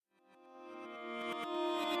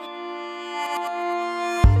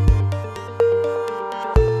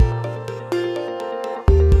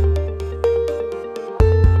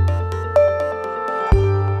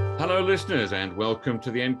listeners, and welcome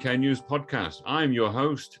to the NK News Podcast. I'm your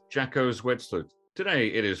host, Jacco Zwetsloot. Today,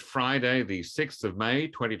 it is Friday, the 6th of May,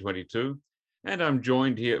 2022, and I'm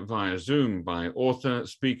joined here via Zoom by author,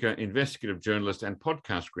 speaker, investigative journalist, and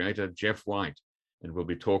podcast creator, Jeff White. And we'll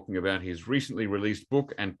be talking about his recently released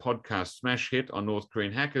book and podcast smash hit on North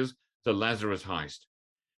Korean hackers, The Lazarus Heist.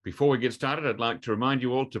 Before we get started, I'd like to remind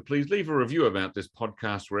you all to please leave a review about this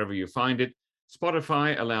podcast wherever you find it.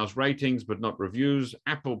 Spotify allows ratings, but not reviews.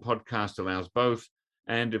 Apple Podcast allows both.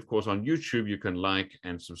 And of course, on YouTube, you can like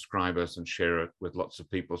and subscribe us and share it with lots of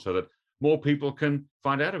people so that more people can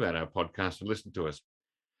find out about our podcast and listen to us.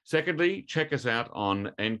 Secondly, check us out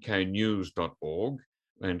on nknews.org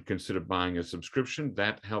and consider buying a subscription.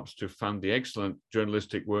 That helps to fund the excellent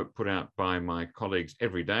journalistic work put out by my colleagues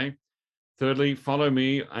every day. Thirdly, follow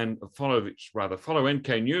NK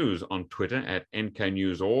News on Twitter at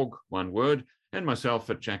nknews.org, one word, and myself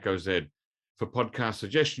at Jacco Z. For podcast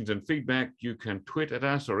suggestions and feedback, you can tweet at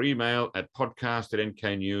us or email at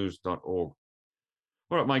podcast@nknews.org. All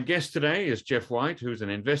right, my guest today is Jeff White, who's an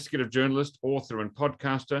investigative journalist, author and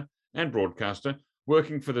podcaster and broadcaster,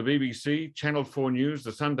 working for the BBC, Channel 4 News,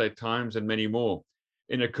 the Sunday Times, and many more.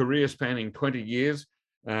 In a career spanning 20 years,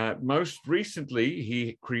 most recently,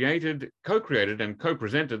 he co-created and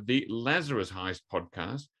co-presented the Lazarus Heist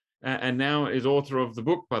podcast, and now is author of the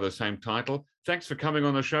book by the same title. Thanks for coming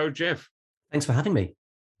on the show, Jeff. Thanks for having me.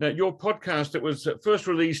 Now, your podcast, it was first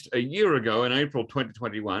released a year ago in April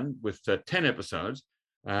 2021 with 10 episodes,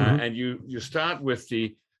 and you start with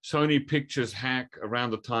the Sony Pictures hack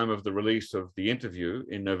around the time of the release of The Interview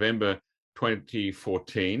in November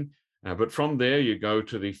 2014. But from there, you go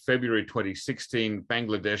to the February 2016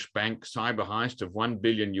 Bangladesh bank cyber heist of $1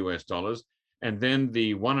 billion, and then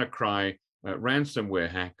the WannaCry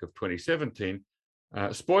ransomware hack of 2017.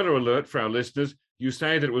 Spoiler alert for our listeners, you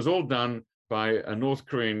say that it was all done by a North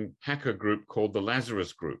Korean hacker group called the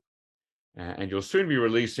Lazarus Group. And you'll soon be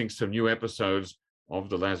releasing some new episodes of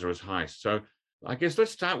the Lazarus Heist. So I guess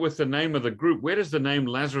let's start with the name of the group. Where does the name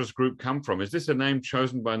Lazarus Group come from? Is this a name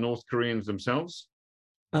chosen by North Koreans themselves?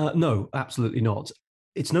 No, absolutely not.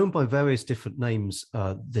 It's known by various different names,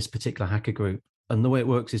 this particular hacker group. And the way it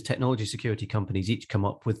works is technology security companies each come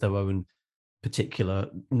up with their own particular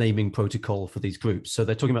naming protocol for these groups. So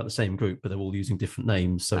they're talking about the same group, but they're all using different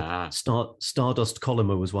names. So Stardust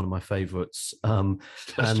Columnar was one of my favorites.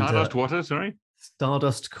 Stardust water, sorry?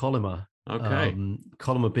 Stardust Columnar. Okay.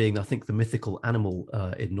 Columnar being, I think, the mythical animal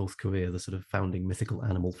in North Korea, the sort of founding mythical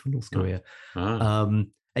animal for North Korea.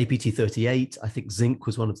 APT-38, I think Zinc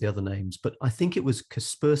was one of the other names, but I think it was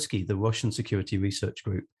Kaspersky, the Russian security research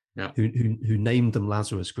group, who named them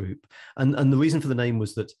Lazarus Group. And the reason for the name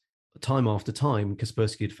was that time after time,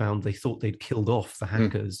 Kaspersky had found they thought they'd killed off the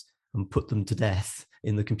hackers and put them to death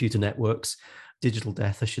in the computer networks. Digital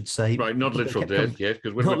death, I should say. Right, not literal death, yes,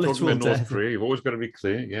 because when we're talking about North Korea, you've always got to be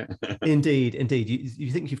clear, yeah. Indeed.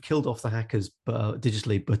 You think you've killed off the hackers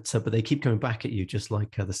digitally, but they keep coming back at you, just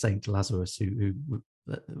like the Saint Lazarus who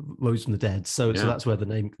rose from the dead. So that's where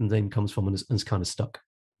the name comes from and is kind of stuck.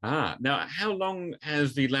 Now, how long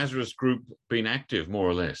has the Lazarus Group been active, more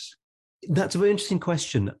or less? That's a very interesting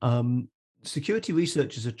question. Security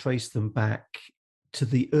researchers have traced them back to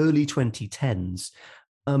the early 2010s.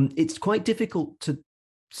 It's quite difficult to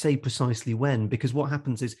say precisely when, because what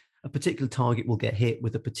happens is a particular target will get hit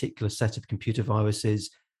with a particular set of computer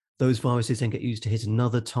viruses. Those viruses then get used to hit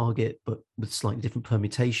another target, but with slightly different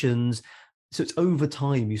permutations. So it's over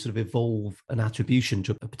time you sort of evolve an attribution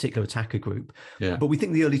to a particular attacker group. Yeah. But we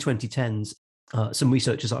think the early 2010s, some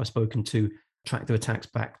researchers that I've spoken to track their attacks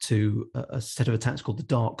back to a set of attacks called the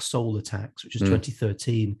Dark Soul attacks, which is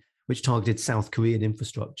 2013, which targeted South Korean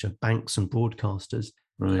infrastructure, banks and broadcasters,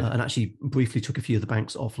 and actually briefly took a few of the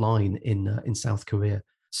banks offline in South Korea.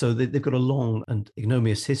 So they've got a long and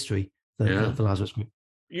ignominious history, the Lazarus Group.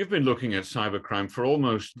 You've been looking at cybercrime for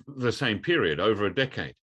almost the same period, over a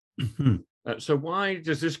decade. So why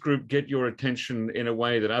does this group get your attention in a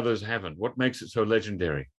way that others haven't? What makes it so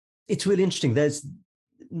legendary? It's really interesting.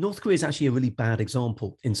 North Korea is actually a really bad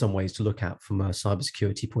example in some ways to look at from a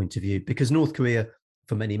cybersecurity point of view, because North Korea,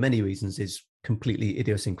 for many, many reasons, is completely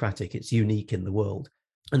idiosyncratic. It's unique in the world.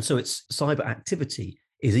 And so its cyber activity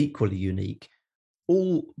is equally unique.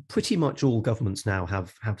 Pretty much all governments now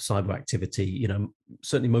have cyber activity.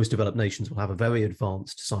 Certainly most developed nations will have a very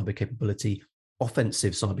advanced cyber capability,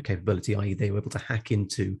 offensive cyber capability, i.e. they were able to hack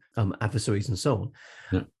into adversaries and so on.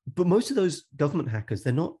 Yeah. But most of those government hackers,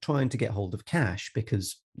 they're not trying to get hold of cash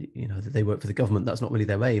because, they work for the government. That's not really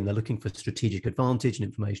their aim. They're looking for strategic advantage and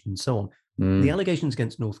information and so on. The allegations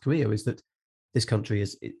against North Korea is that this country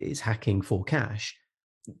is hacking for cash.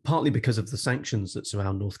 partly because of the sanctions that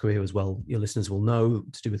surround North Korea as well. Your listeners will know,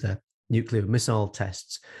 to do with their nuclear missile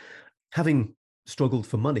tests. Having struggled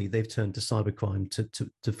for money, they've turned to cybercrime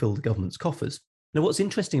to fill the government's coffers. Now, what's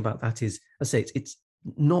interesting about that is, I say, it's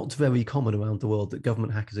not very common around the world that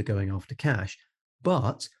government hackers are going after cash.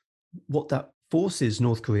 But what that forces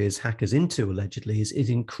North Korea's hackers into, allegedly, is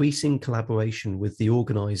increasing collaboration with the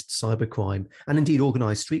organized cybercrime and indeed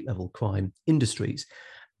organized street-level crime industries.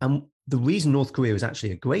 And the reason North Korea is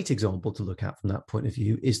actually a great example to look at from that point of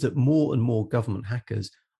view is that more and more government hackers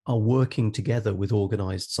are working together with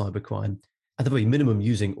organized cybercrime, at the very minimum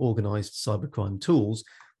using organized cybercrime tools,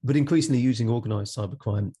 but increasingly using organized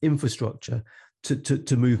cybercrime infrastructure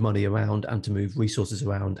to move money around and to move resources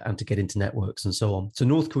around and to get into networks and so on. So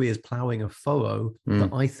North Korea is plowing a furrow that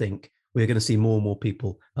I think we're going to see more and more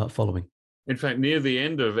people following. In fact, near the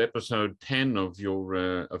end of episode 10 of your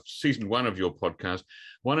of season 1 of your podcast,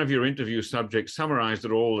 one of your interview subjects summarized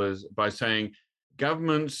it all as by saying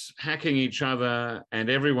governments hacking each other and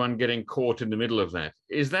everyone getting caught in the middle of that.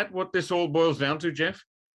 Is that what this all boils down to, Jeff?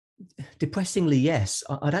 Depressingly, yes.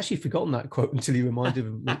 I'd actually forgotten that quote until you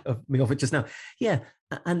reminded me of it just now. Yeah,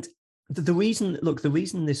 and the reason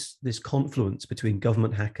this confluence between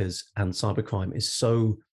government hackers and cybercrime is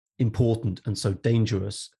so important and so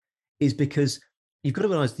dangerous is because you've got to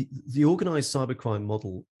realize the organized cybercrime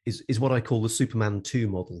model is what I call the Superman 2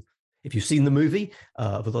 model. If you've seen the movie,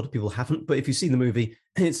 a lot of people haven't, but if you've seen the movie,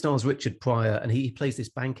 it stars Richard Pryor, and he plays this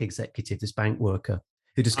bank executive, this bank worker,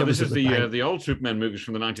 who discovers this is the old Superman movies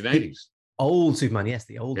from the 1980s. Old Superman, yes,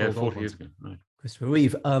 the old 40 years ago. Right. Christopher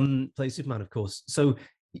Reeve plays Superman, of course. So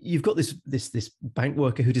you've got this bank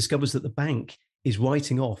worker who discovers that the bank is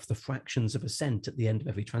writing off the fractions of a cent at the end of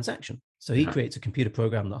every transaction. So he creates a computer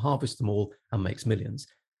program that harvests them all and makes millions.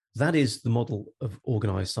 That is the model of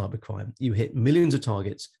organized cybercrime. You hit millions of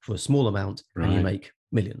targets for a small amount and you make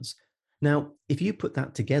millions. Now, if you put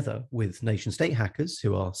that together with nation state hackers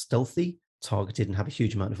who are stealthy, targeted, and have a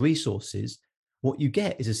huge amount of resources, what you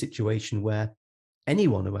get is a situation where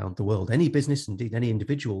anyone around the world, any business, indeed any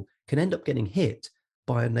individual, can end up getting hit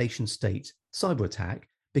by a nation state cyber attack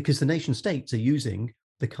because the nation states are using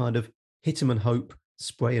the kind of hit 'em and hope,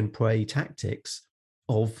 spray and pray tactics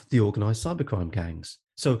of the organized cybercrime gangs.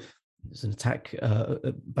 So there's an attack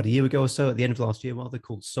about a year ago or so, at the end of last year, rather,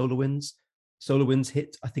 called SolarWinds. SolarWinds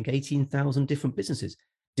hit, I think, 18,000 different businesses.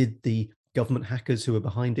 Did the government hackers who were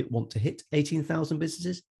behind it want to hit 18,000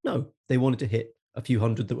 businesses? No, they wanted to hit a few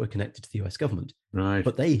hundred that were connected to the US government. Right.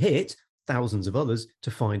 But they hit thousands of others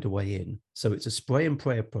to find a way in. So it's a spray and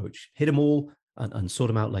pray approach. Hit them all and sort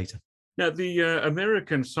them out later. Now, the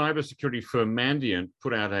American cybersecurity firm Mandiant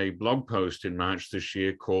put out a blog post in March this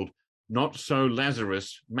year called Not So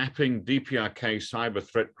Lazarus, Mapping DPRK Cyber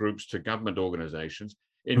Threat Groups to Government Organizations,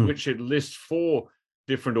 in which it lists 4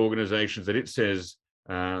 different organizations that it says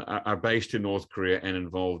are based in North Korea and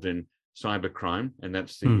involved in cybercrime. And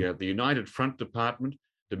that's the United Front Department,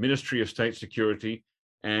 the Ministry of State Security,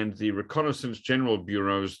 and the Reconnaissance General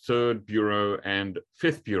Bureau's 3rd Bureau and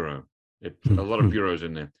 5th Bureau. A lot of bureaus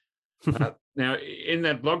in there. Now, in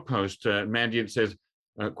that blog post, Mandiant says,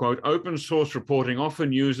 quote, open source reporting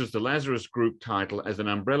often uses the Lazarus Group title as an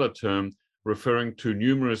umbrella term referring to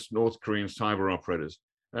numerous North Korean cyber operators.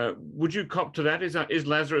 Would you cop to that? Is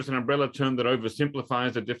Lazarus an umbrella term that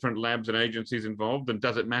oversimplifies the different labs and agencies involved, and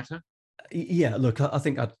does it matter? Yeah, look, I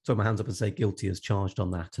think I'd throw my hands up and say guilty as charged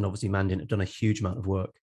on that. And obviously Mandiant have done a huge amount of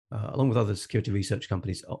work, along with other security research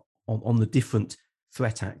companies, on the different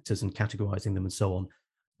threat actors and categorizing them and so on.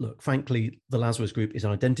 Look, frankly, the Lazarus Group is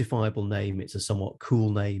an identifiable name. It's a somewhat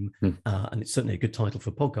cool name, and it's certainly a good title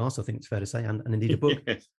for a podcast, I think it's fair to say, and indeed a book.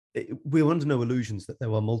 Yes. We're under no illusions that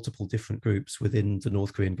there are multiple different groups within the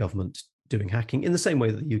North Korean government doing hacking, in the same way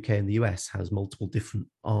that the UK and the US has multiple different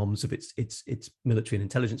arms of its military and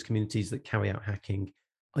intelligence communities that carry out hacking.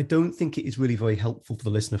 I don't think it is really very helpful for the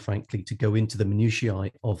listener, frankly, to go into the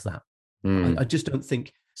minutiae of that. I just don't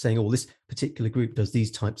think saying, oh, this particular group does these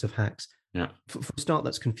types of hacks. Yeah. For a start,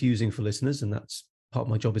 that's confusing for listeners, and that's part of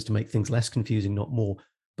my job is to make things less confusing, not more.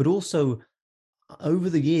 But also, over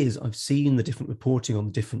the years, I've seen the different reporting on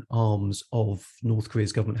the different arms of North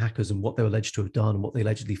Korea's government hackers and what they're alleged to have done and what they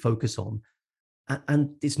allegedly focus on.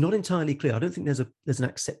 And it's not entirely clear. I don't think there's an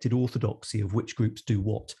accepted orthodoxy of which groups do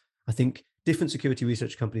what. I think different security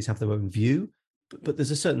research companies have their own view, but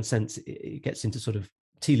there's a certain sense it gets into sort of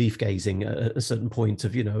tea leaf gazing at a certain point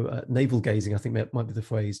of, navel gazing, I think that might be the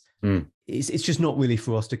phrase. It's just not really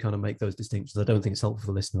for us to kind of make those distinctions. I don't think it's helpful for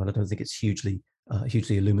the listener, and I don't think it's hugely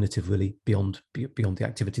illuminative, really, beyond the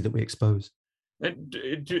activity that we expose. And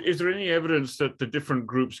is there any evidence that the different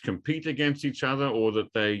groups compete against each other, or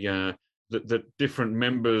that they that different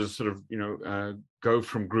members sort of, go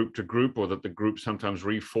from group to group, or that the groups sometimes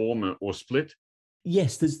reform or split?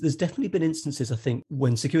 Yes, there's definitely been instances, I think,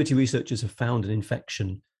 when security researchers have found an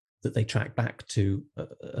infection that they track back to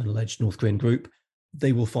an alleged North Korean group,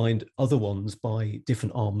 they will find other ones by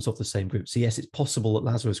different arms of the same group. So yes, it's possible that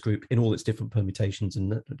Lazarus Group, in all its different permutations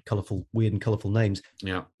and weird and colourful names,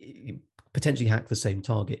 Yeah, potentially hack the same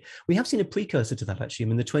target. We have seen a precursor to that, actually. I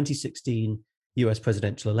mean, the 2016 US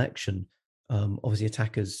presidential election, obviously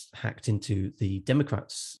attackers hacked into the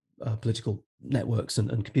Democrats' political networks and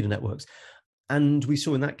computer networks. And we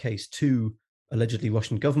saw in that case two allegedly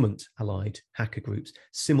Russian government allied hacker groups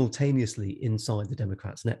simultaneously inside the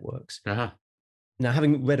Democrats' networks. uh-huh. Now,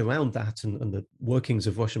 having read around that and the workings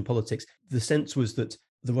of Russian politics, the sense was that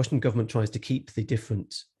the Russian government tries to keep the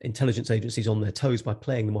different intelligence agencies on their toes by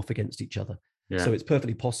playing them off against each other. Yeah. So it's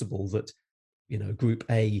perfectly possible that, Group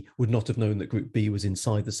A would not have known that Group B was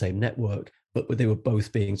inside the same network, but they were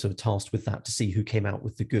both being sort of tasked with that to see who came out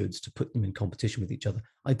with the goods, to put them in competition with each other.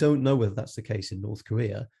 I don't know whether that's the case in North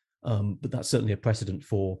Korea, but that's certainly a precedent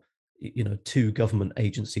for, two government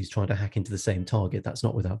agencies trying to hack into the same target. That's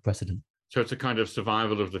not without precedent. So it's a kind of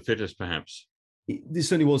survival of the fittest, perhaps. This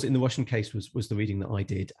certainly was in the Russian case, was the reading that I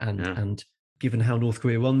did. And given how North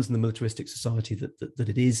Korea runs and the militaristic society that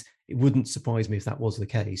it is, it wouldn't surprise me if that was the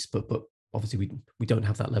case. But obviously we don't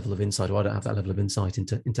have that level of insight, or I don't have that level of insight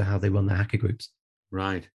into how they run their hacker groups.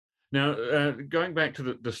 Right. Now, going back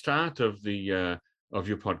to the start of the of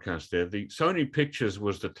your podcast there, the Sony Pictures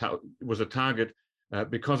was a target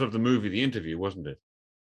because of the movie The Interview, wasn't it?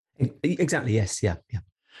 Exactly. Yes. Yeah.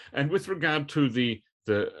 And with regard to the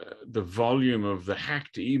volume of the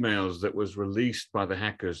hacked emails that was released by the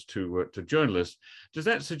hackers to journalists, does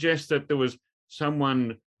that suggest that there was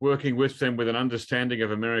someone working with them with an understanding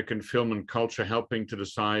of American film and culture, helping to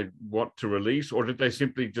decide what to release, or did they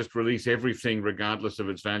simply just release everything regardless of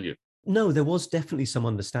its value? No, there was definitely some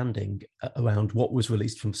understanding around what was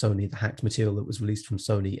released from Sony, the hacked material that was released from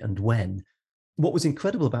Sony, and when. What was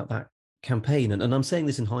incredible about that campaign, and I'm saying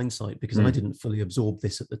this in hindsight because I didn't fully absorb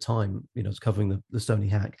this at the time, I was covering the Sony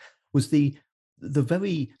hack, was the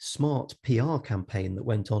very smart PR campaign that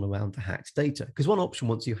went on around the hacked data. Because one option,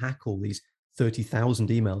 once you hack all these 30,000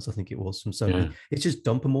 emails, I think it was, from Sony, it's just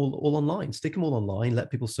dump them all online, stick them all online,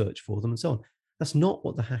 let people search for them and so on. That's not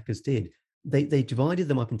what the hackers did. They divided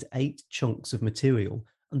them up into 8 chunks of material,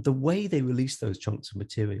 and the way they released those chunks of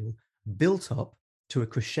material built up to a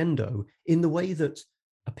crescendo in the way that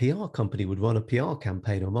a PR company would run a PR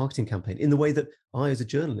campaign or a marketing campaign, in the way that I, as a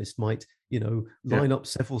journalist, might, line up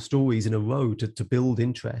several stories in a row to build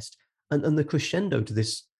interest. And the crescendo to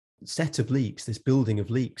this set of leaks, this building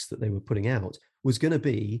of leaks that they were putting out, was going to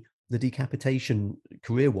be the decapitation,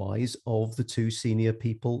 career-wise, of the 2 senior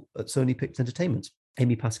people at Sony Pictures Entertainment,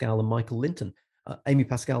 Amy Pascal and Michael Linton. Amy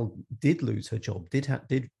Pascal did lose her job,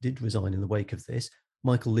 did resign in the wake of this.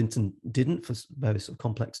 Michael Linton didn't, for various sort of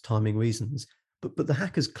complex timing reasons. But the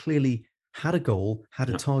hackers clearly had a goal, had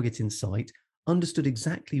a target in sight, understood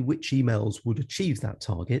exactly which emails would achieve that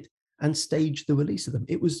target, and staged the release of them.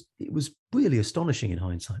 It was really astonishing in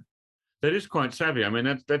hindsight. That is quite savvy. I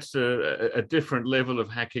mean, that's a different level of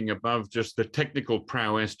hacking above just the technical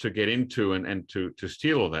prowess to get into and to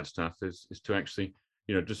steal all that stuff, is to actually,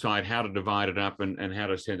 decide how to divide it up and how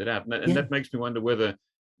to send it out. And that makes me wonder whether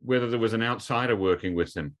there was an outsider working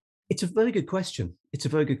with them. It's a very good question.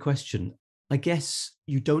 I guess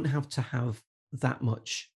you don't have to have that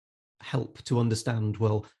much help to understand,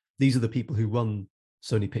 well, these are the people who run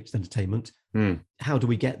Sony Pictures Entertainment. How do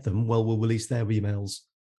we get them? Well, we'll release their emails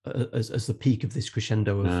as the peak of this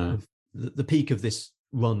crescendo of the peak of this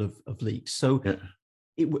run of leaks. So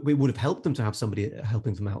it would have helped them to have somebody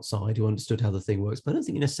helping them outside who understood how the thing works, but I don't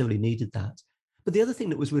think you necessarily needed that. But the other thing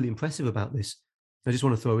that was really impressive about this, I just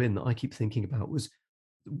want to throw in, that I keep thinking about, was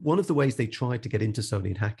one of the ways they tried to get into Sony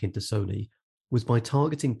and hack into Sony was by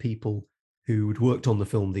targeting people who had worked on the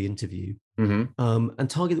film The Interview, and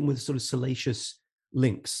target them with sort of salacious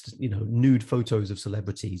links, nude photos of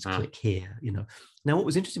celebrities, click here, Now, what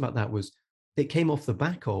was interesting about that was it came off the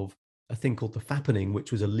back of a thing called the Fappening,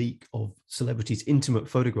 which was a leak of celebrities' intimate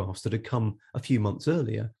photographs that had come a few months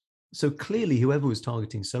earlier. So clearly, whoever was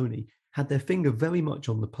targeting Sony had their finger very much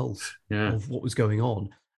on the pulse of what was going on.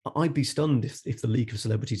 I'd be stunned if the leak of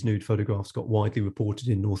celebrities' nude photographs got widely reported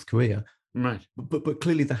in North Korea. Right. But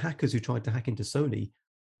clearly the hackers who tried to hack into Sony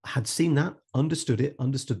had seen that, understood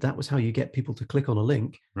that was how you get people to click on a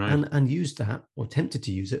link, and used that, or attempted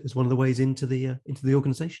to use it, as one of the ways into the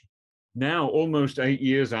organization. Now, almost 8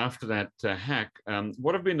 years after that hack,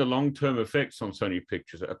 what have been the long-term effects on Sony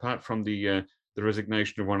Pictures, apart from the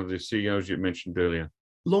resignation of one of the CEOs you mentioned earlier?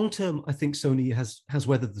 Long term, I think Sony has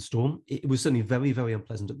weathered the storm. It was certainly very, very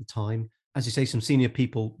unpleasant at the time. As you say, some senior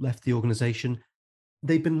people left the organization.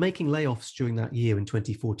 They've been making layoffs during that year in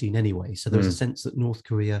 2014 anyway. So there was a sense that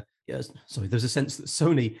there's a sense that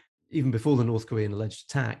Sony, even before the North Korean alleged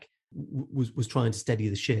attack, was trying to steady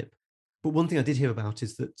the ship. But one thing I did hear about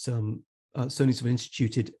is that Sony's have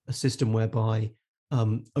instituted a system whereby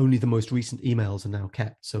only the most recent emails are now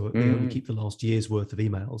kept. So they only keep the last year's worth of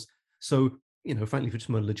emails. So, frankly,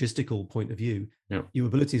 from a logistical point of view, your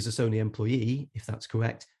ability as a Sony employee, if that's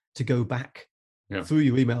correct, to go back through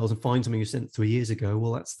your emails and find something you sent 3 years ago,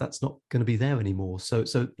 well, that's not going to be there anymore. So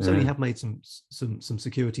Sony have made some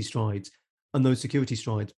security strides, and those security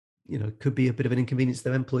strides, could be a bit of an inconvenience to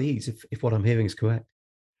their employees, if what I'm hearing is correct.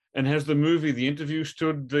 And has the movie, The Interview,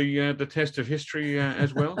 stood the test of history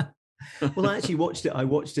as well? Well, I actually watched it.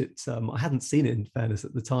 I hadn't seen it, in fairness,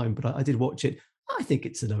 at the time, but I did watch it. I think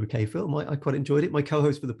it's an okay film. I quite enjoyed it. My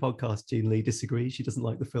co-host for the podcast, Jean Lee, disagrees. She doesn't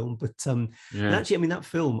like the film. But actually, that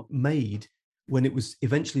film made, when it was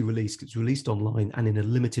eventually released, it's released online and in a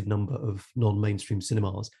limited number of non-mainstream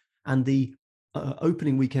cinemas. And the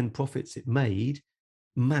opening weekend profits it made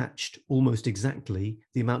matched almost exactly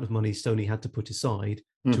the amount of money Sony had to put aside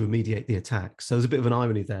to remediate the attack. So there's a bit of an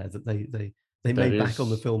irony there that they made back on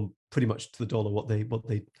the film pretty much to the dollar what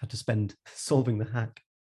they had to spend solving the hack.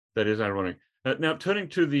 That is ironic. Now, turning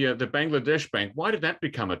to the Bangladesh bank, why did that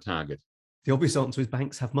become a target? The obvious answer is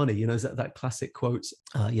banks have money. That classic quote,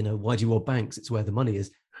 why do you rob banks? It's where the money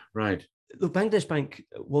is. Right. The Bangladesh bank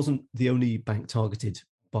wasn't the only bank targeted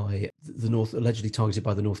by allegedly targeted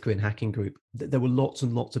by the North Korean hacking group. There were lots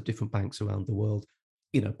and lots of different banks around the world,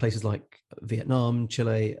 places like Vietnam,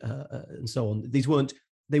 Chile, and so on.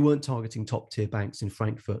 They weren't targeting top tier banks in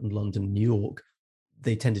Frankfurt and London and New York.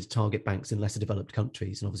 They tended to target banks in lesser developed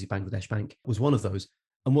countries. And obviously Bangladesh Bank was one of those.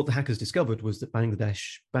 And what the hackers discovered was that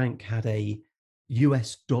Bangladesh Bank had a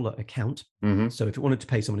US dollar account. So if it wanted to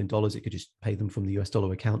pay someone in dollars, it could just pay them from the US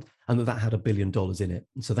dollar account, and that had $1 billion in it.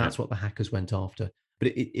 And so that's what the hackers went after.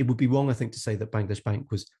 But it would be wrong, I think, to say that Bangladesh Bank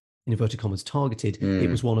was, in inverted commas, targeted. It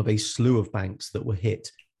was one of a slew of banks that were hit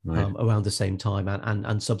around the same time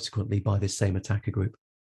and subsequently by this same attacker group.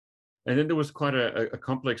 And then there was quite a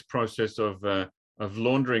complex process of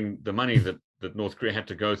laundering the money that North Korea had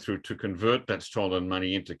to go through to convert that stolen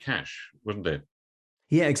money into cash, wasn't there?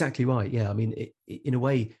 Yeah, exactly right. Yeah, I mean, in a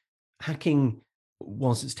way, hacking,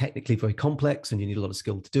 whilst it's technically very complex and you need a lot of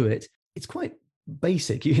skill to do it, it's quite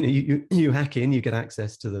basic. You hack in, you get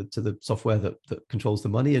access to the software that controls the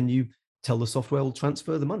money, and you tell the software will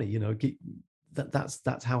transfer the money.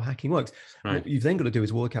 That's how hacking works. Right. What you've then got to do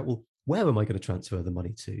is work out, well, where am I going to transfer the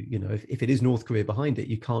money to? If it is North Korea behind it,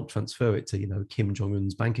 you can't transfer it to Kim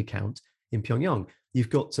Jong-un's bank account in Pyongyang. You've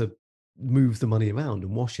got to move the money around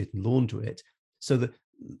and wash it and launder it. So that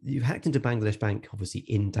you've hacked into Bangladesh Bank, obviously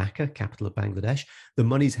in Dhaka, capital of Bangladesh. The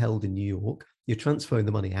money's held in New York. You're transferring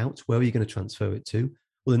the money out. Where are you going to transfer it to?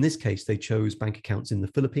 Well, in this case, they chose bank accounts in the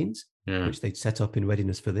Philippines, which they'd set up in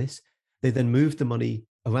readiness for this. They then moved the money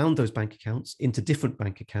around those bank accounts into different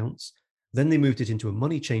bank accounts. Then they moved it into a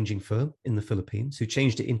money changing firm in the Philippines who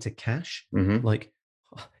changed it into cash, like,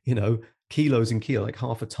 kilos and kilos, like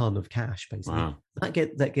half a ton of cash, basically. Wow.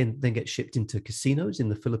 That then gets shipped into casinos in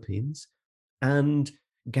the Philippines and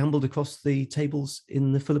gambled across the tables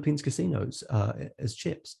in the Philippines casinos as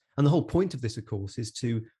chips. And the whole point of this, of course, is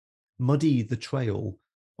to muddy the trail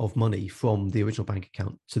of money from the original bank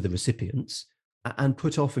account to the recipients and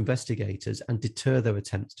put off investigators and deter their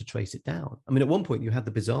attempts to trace it down. I mean, at one point you had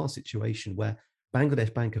the bizarre situation where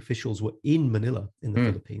Bangladesh Bank officials were in Manila in the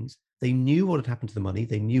Philippines. They knew what had happened to the money.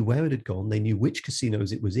 They knew where it had gone. They knew which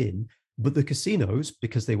casinos it was in. But the casinos,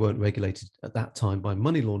 because they weren't regulated at that time by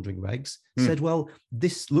money laundering regs, said, well,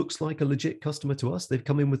 this looks like a legit customer to us. They've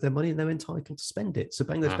come in with their money and they're entitled to spend it. So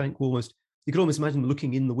Bangladesh Bank you could almost imagine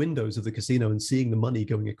looking in the windows of the casino and seeing the money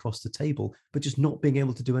going across the table, but just not being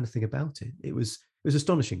able to do anything about it. It was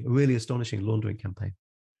astonishing, a really astonishing laundering campaign.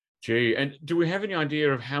 Gee, and do we have any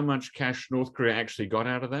idea of how much cash North Korea actually got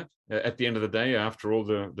out of that at the end of the day, after all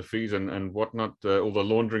the fees and whatnot, all the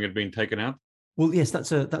laundering had been taken out? Well, yes,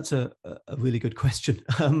 that's a really good question.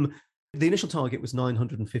 The initial target was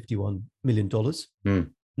 $951 million.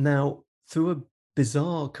 Now, through a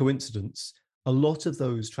bizarre coincidence, a lot of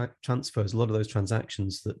those transfers, a lot of those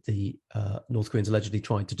transactions that the North Koreans allegedly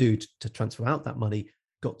tried to do to transfer out that money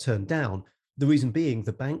got turned down. The reason being,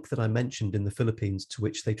 the bank that I mentioned in the Philippines to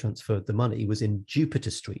which they transferred the money was in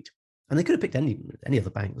Jupiter Street. And they could have picked any other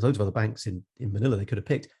bank. There's loads of other banks in Manila they could have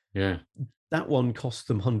picked. Yeah. That one cost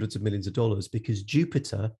them hundreds of millions of dollars because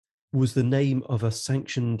Jupiter was the name of a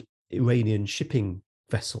sanctioned Iranian shipping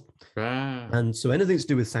vessel. Ah, And so anything to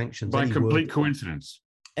do with sanctions, by any complete word, coincidence.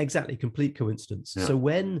 exactly, complete coincidence. Yeah. So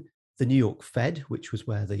when the New York Fed, which was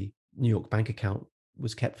where the New York bank account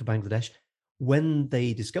was kept for Bangladesh, when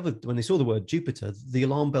they saw the word Jupiter, the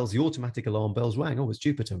alarm bells, the automatic alarm bells rang. Oh, it's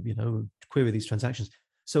Jupiter, query these transactions.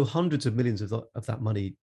 So hundreds of millions of that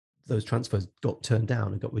money, those transfers got turned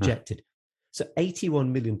down and got rejected. So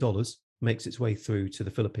 $81 million makes its way through to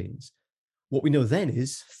the Philippines. What we know then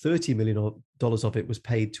is $30 million of it was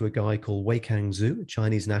paid to a guy called Wei Kangzu, a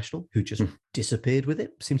Chinese national, who just disappeared with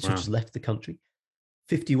it, seems to have just left the country.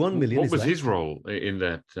 51 million What was left. his role in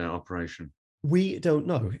that operation? We don't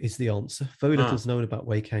know is the answer. Very little is known about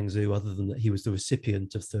Wei Kangzu other than that he was the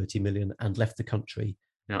recipient of 30 million and left the country.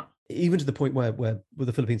 Yeah. Even to the point where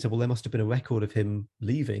the Philippines said, well, there must have been a record of him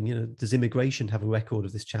leaving. Does immigration have a record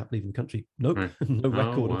of this chap leaving the country? Nope, right. No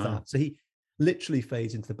record of that. So he literally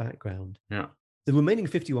fades into the background. Yeah. The remaining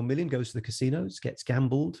 51 million goes to the casinos, gets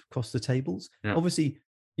gambled across the tables. Yeah. Obviously,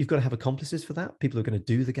 you've got to have accomplices for that. People are going to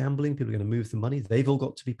do the gambling. People are going to move the money. They've all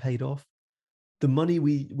got to be paid off. The money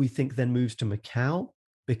we think then moves to Macau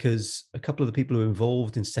because a couple of the people who are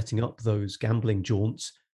involved in setting up those gambling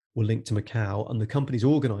jaunts were linked to Macau, and the companies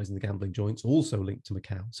organizing the gambling joints also linked to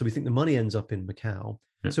Macau. So we think the money ends up in Macau.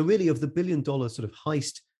 Yeah. So really, of the $1 billion sort of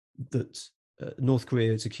heist that North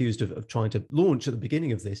Korea is accused of trying to launch at the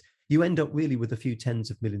beginning of this, you end up really with a few tens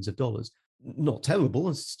of millions of dollars. Not terrible,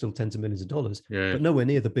 it's still tens of millions of dollars, but nowhere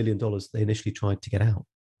near the $1 billion they initially tried to get out.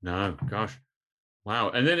 No, gosh. Wow.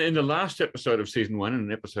 And then in the last episode of season 1,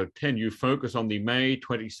 in episode 10, you focus on the May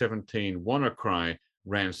 2017 WannaCry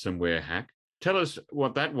ransomware hack. Tell us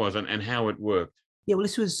what that was and how it worked. Yeah, well,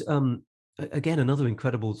 this was, again, another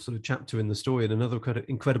incredible sort of chapter in the story and another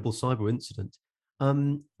incredible cyber incident.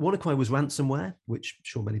 WannaCry was ransomware, which I'm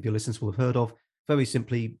sure many of your listeners will have heard of. Very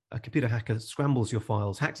simply, a computer hacker scrambles your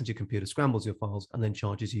files, hacks into your computer, scrambles your files, and then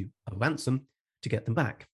charges you a ransom to get them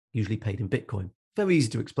back, usually paid in Bitcoin. Very easy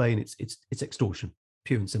to explain. It's extortion,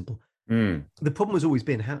 pure and simple. The problem has always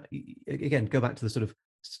been, how, again, go back to the sort of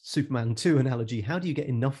Superman 2 analogy, how do you get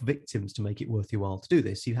enough victims to make it worth your while to do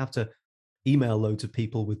this? You have to email loads of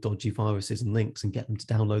people with dodgy viruses and links and get them to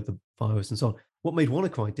download the virus and so on. What made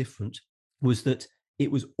WannaCry different was that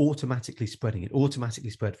it was automatically spreading. It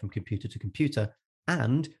automatically spread from computer to computer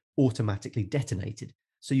and automatically detonated.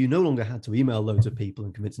 So you no longer had to email loads of people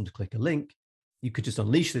and convince them to click a link. You could just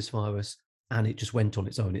unleash this virus and it just went on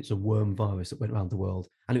its own. It's a worm virus that went around the world.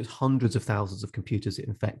 And it was hundreds of thousands of computers it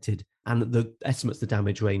infected. And the estimates, the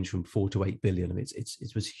damage range from 4 to 8 billion. I mean,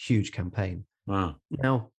 it was a huge campaign. Wow.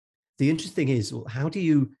 Now, the interesting thing is, well, how do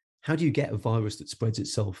you get a virus that spreads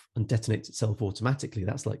itself and detonates itself automatically?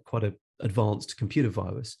 That's like quite an advanced computer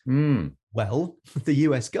virus. Well, the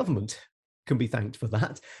US government can be thanked for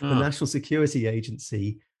that. The National Security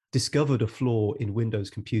Agency discovered a flaw in Windows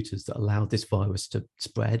computers that allowed this virus to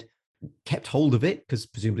spread, kept hold of it because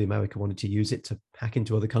presumably America wanted to use it to hack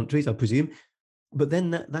into other countries, I presume. But then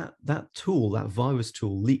that tool, that virus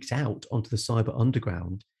tool, leaked out onto the cyber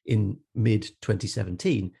underground in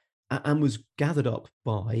mid-2017 and was gathered up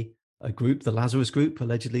by a group, the Lazarus Group,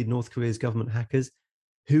 allegedly North Korea's government hackers,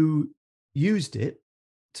 who used it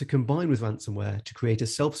to combine with ransomware to create a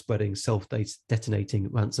self-spreading, self-detonating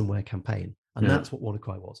ransomware campaign. And that's what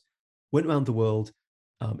WannaCry was. Went around the world.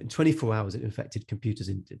 In 24 hours, it infected computers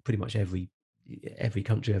in pretty much every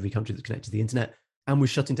country that's connected to the internet, and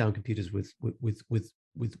was shutting down computers with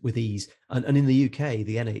ease. And in the UK,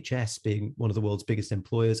 the NHS, being one of the world's biggest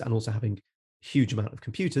employers and also having a huge amount of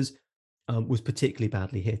computers, was particularly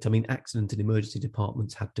badly hit. I mean, accident and emergency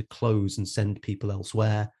departments had to close and send people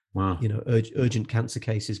elsewhere. Wow. Urgent cancer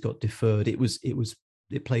cases got deferred.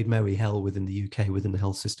 It played merry hell within the UK, within the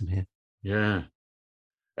health system here. Yeah.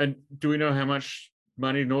 And do we know how much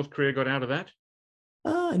money North Korea got out of that?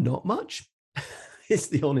 Not much. Is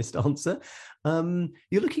the honest answer.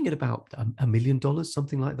 You're looking at about $1 million,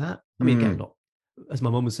 something like that. I mean, again, not, as my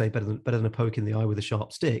mum would say, better than a poke in the eye with a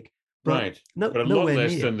sharp stick. But right. But a lot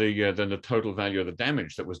less than the total value of the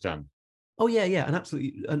damage that was done. Oh, yeah, and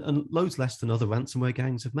absolutely. And loads less than other ransomware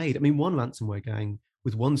gangs have made. I mean, one ransomware gang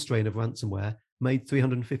with one strain of ransomware made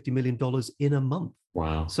 $350 million in a month.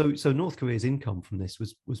 Wow. So North Korea's income from this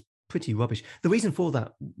was pretty rubbish. The reason for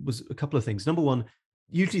that was a couple of things. Number one,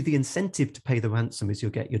 usually the incentive to pay the ransom is you'll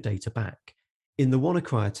get your data back. In the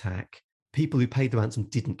WannaCry attack, people who paid the ransom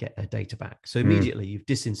didn't get their data back. So immediately you've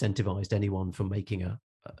disincentivized anyone from making a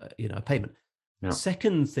payment. Yeah.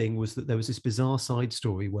 Second thing was that there was this bizarre side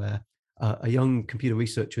story where a young computer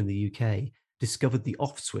researcher in the UK discovered the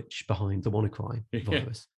off switch behind the WannaCry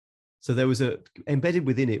virus. So there was embedded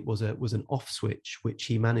within it was an off switch which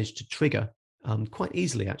he managed to trigger quite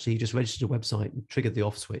easily, actually. He just registered a website and triggered the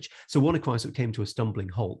off switch. So WannaCry sort of came to a stumbling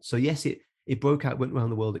halt. So yes, it broke out, went around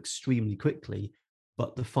the world extremely quickly,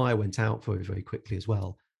 but the fire went out very, very quickly as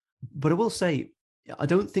well. But I will say, I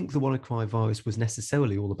don't think the WannaCry virus was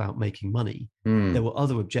necessarily all about making money. There were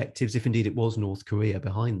other objectives, if indeed it was North Korea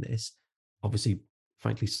behind this. Obviously,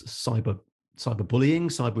 frankly, cyberbullying,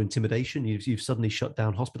 cyber intimidation. You've suddenly shut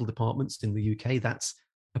down hospital departments in the UK. That's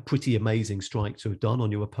a pretty amazing strike to have done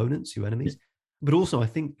on your opponents, your enemies. But also, I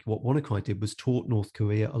think what WannaCry did was taught North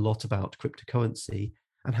Korea a lot about cryptocurrency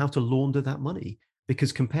and how to launder that money.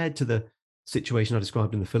 Because compared to the situation I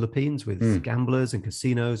described in the Philippines with gamblers and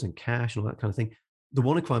casinos and cash and all that kind of thing, the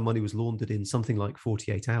WannaCry money was laundered in something like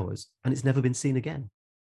 48 hours, and it's never been seen again.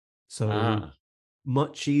 So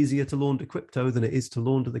much easier to launder crypto than it is to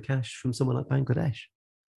launder the cash from somewhere like Bangladesh.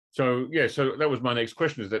 So that was my next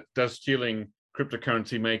question, is that does stealing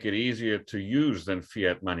cryptocurrency make it easier to use than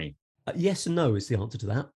fiat money? Yes and no is the answer to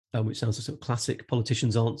that, which sounds like a sort of classic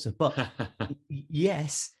politician's answer. But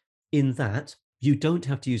yes, in that you don't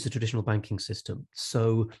have to use the traditional banking system.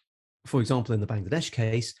 So, for example, in the Bangladesh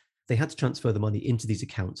case, they had to transfer the money into these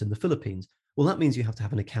accounts in the Philippines. Well, that means you have to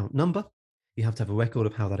have an account number. You have to have a record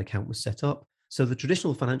of how that account was set up. So the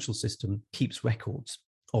traditional financial system keeps records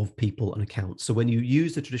of people and accounts. So when you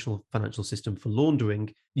use the traditional financial system for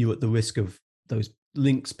laundering, you're at the risk of those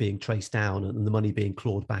links being traced down and the money being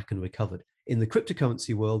clawed back and recovered. In the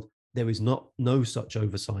cryptocurrency world, there is no such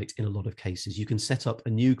oversight in a lot of cases. You can set up a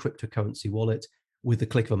new cryptocurrency wallet with the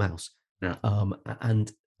click of a mouse. Yeah. And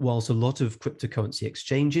whilst a lot of cryptocurrency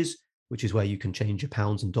exchanges, which is where you can change your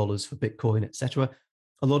pounds and dollars for Bitcoin, etc.,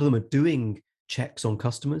 a lot of them are doing checks on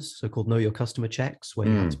customers, so-called know your customer checks, where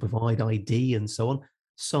you have to provide ID and so on.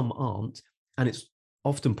 Some aren't. And it's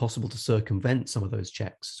often possible to circumvent some of those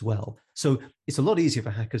checks as well. So it's a lot easier for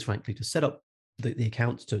hackers, frankly, to set up the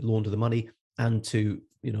accounts to launder the money and to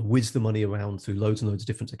whiz the money around through loads and loads of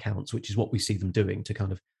different accounts, which is what we see them doing to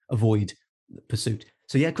kind of avoid pursuit.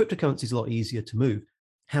 So yeah, cryptocurrency is a lot easier to move.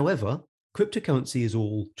 However, cryptocurrency is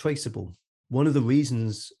all traceable. One of the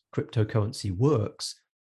reasons cryptocurrency works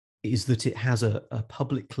is that it has a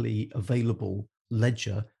publicly available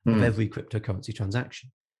ledger of every cryptocurrency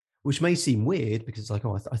transaction, which may seem weird because it's like,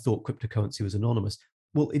 oh, I thought cryptocurrency was anonymous.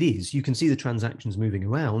 Well, it is. You can see the transactions moving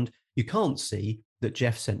around. You can't see that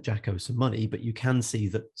Jeff sent Jacko some money, but you can see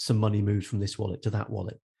that some money moved from this wallet to that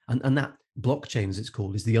wallet. And that blockchain, as it's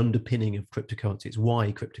called, is the underpinning of cryptocurrency. It's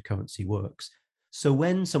why cryptocurrency works. So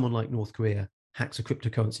when someone like North Korea hacks a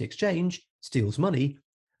cryptocurrency exchange, steals money,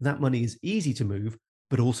 that money is easy to move,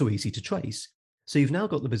 but also easy to trace. So you've now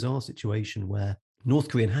got the bizarre situation where North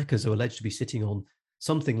Korean hackers are alleged to be sitting on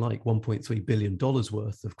something like $1.3 billion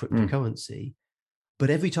worth of cryptocurrency. But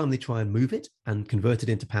every time they try and move it and convert it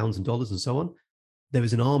into pounds and dollars and so on, there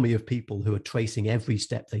is an army of people who are tracing every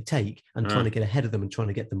step they take and trying to get ahead of them and trying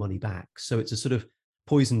to get the money back. So it's a sort of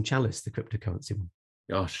poison chalice, the cryptocurrency one.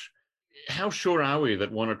 Gosh, how sure are we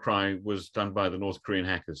that WannaCry was done by the North Korean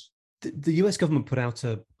hackers? The US government put out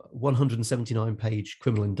a 179-page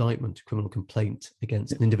criminal indictment, criminal complaint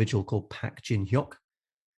against an individual called Park Jin-hyuk,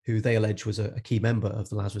 who they allege was a key member of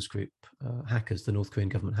the Lazarus Group hackers, the North Korean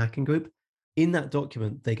government hacking group. In that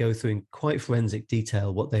document, they go through in quite forensic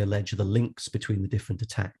detail what they allege are the links between the different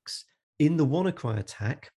attacks. In the WannaCry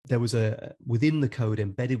attack, there was within the code,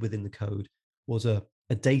 embedded within the code, was a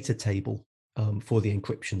data table for the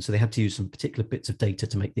encryption. So they had to use some particular bits of data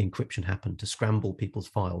to make the encryption happen, to scramble people's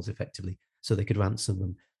files effectively so they could ransom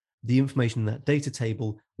them. The information in that data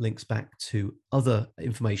table links back to other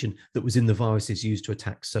information that was in the viruses used to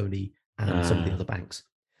attack Sony and some of the other banks.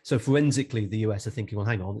 So forensically, the US are thinking, well,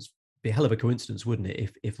 hang on, it's be a hell of a coincidence, wouldn't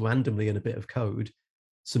it, if randomly in a bit of code,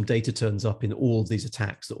 some data turns up in all of these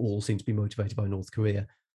attacks that all seem to be motivated by North Korea.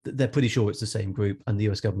 They're pretty sure it's the same group, and the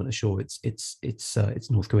US government are sure it's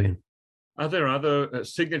North Korean. Are there other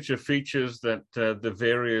signature features that the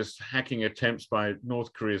various hacking attempts by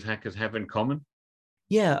North Korea's hackers have in common?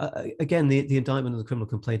 Yeah, again, the indictment and the criminal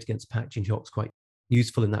complaint against Park Jin-hyuk is quite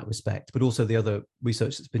useful in that respect, but also the other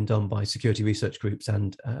research that's been done by security research groups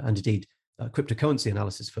and indeed cryptocurrency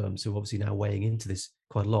analysis firms who are obviously now weighing into this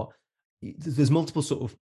quite a lot. There's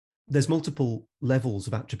multiple levels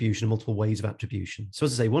of attribution, multiple ways of attribution. So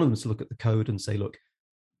as I say, one of them is to look at the code and say, look,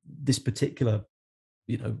 this particular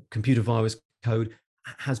computer virus code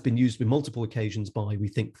has been used in multiple occasions by, we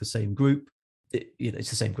think, the same group. It's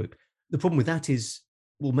the same group. The problem with that is,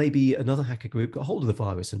 well, maybe another hacker group got hold of the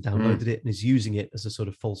virus and downloaded it and is using it as a sort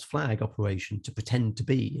of false flag operation to pretend to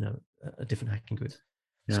be, a different hacking group.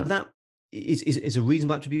 Yeah. So that is a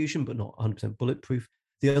reasonable attribution, but not 100% bulletproof.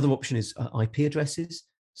 The other option is IP addresses.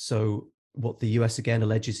 So what the US again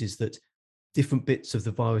alleges is that different bits of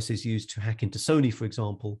the viruses used to hack into Sony, for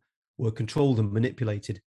example, were controlled and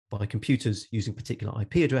manipulated by computers using particular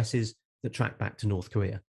IP addresses that track back to North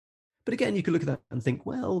Korea. But again, you could look at that and think,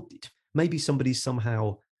 well, maybe somebody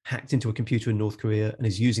somehow hacked into a computer in North Korea and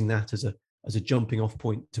is using that as a jumping off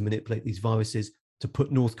point to manipulate these viruses to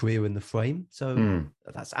put North Korea in the frame. So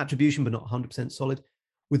that's attribution, but not 100% solid.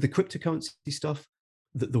 With the cryptocurrency stuff,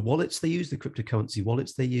 the wallets they use, the cryptocurrency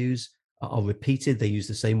wallets they use are repeated. They use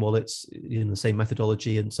the same wallets in the same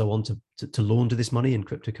methodology and so on to launder this money in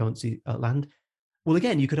cryptocurrency land. Well,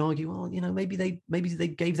 again, you could argue, well, maybe they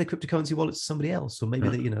gave their cryptocurrency wallets to somebody else, or maybe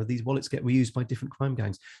these wallets get reused by different crime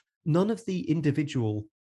gangs. None of the individual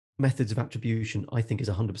methods of attribution, I think, is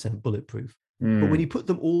 100% bulletproof. But when you put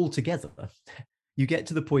them all together, you get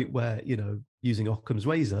to the point where, using Occam's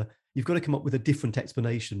razor, you've got to come up with a different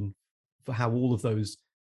explanation for how all of those,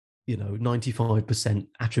 95%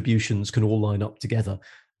 attributions can all line up together.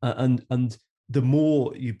 And the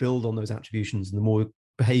more you build on those attributions and the more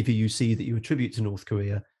behavior you see that you attribute to North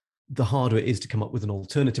Korea, the harder it is to come up with an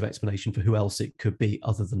alternative explanation for who else it could be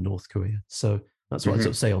other than North Korea. So that's what I'd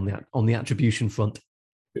sort of say on the attribution front.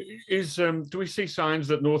 Do we see signs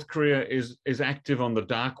that North Korea is active on the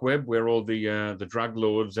dark web, where all the drug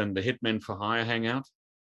lords and the hitmen for hire hang out?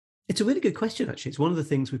 It's a really good question, actually. It's one of the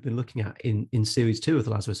things we've been looking at in series 2 of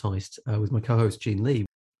the Lazarus Heist with my co-host Gene Lee.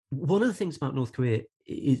 One of the things about North Korea,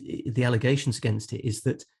 the allegations against it, is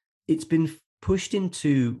that it's been pushed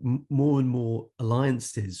into more and more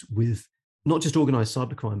alliances with not just organized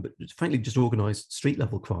cybercrime, but frankly, just organized street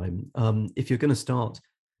level crime. If you're going to start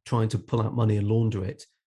trying to pull out money and launder it,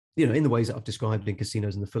 in the ways that I've described in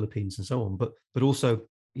casinos in the Philippines and so on, but also,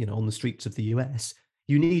 on the streets of the US,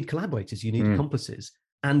 you need collaborators, you need accomplices.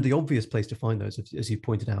 And the obvious place to find those, as you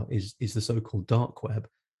pointed out, is the so-called dark web.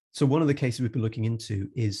 So one of the cases we've been looking into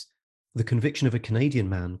is the conviction of a Canadian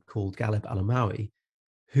man called Galeb Al-Amari,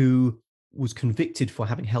 who was convicted for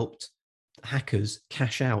having helped hackers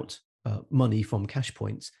cash out money from cash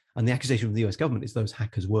points. And the accusation from the US government is those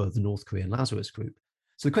hackers were the North Korean Lazarus Group.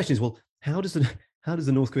 So the question is, well, how does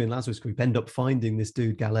the North Korean Lazarus Group end up finding this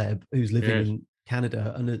dude Galeb, who's living in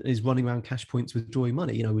Canada and is running around cash points withdrawing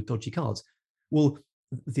money, with dodgy cards? Well,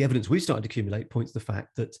 the evidence we started to accumulate points to the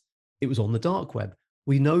fact that it was on the dark web.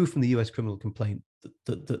 We know from the US criminal complaint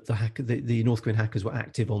that the North Korean hackers were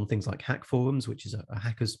active on things like hack forums, which is a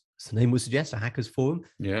hackers, as the name would suggest, a hackers forum.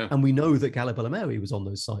 Yeah. And we know that Galeb Al-Amari was on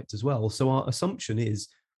those sites as well. So our assumption is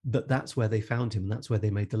that that's where they found him and that's where they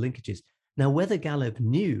made the linkages. Now, whether Galeb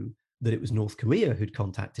knew that it was North Korea who'd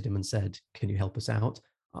contacted him and said, can you help us out?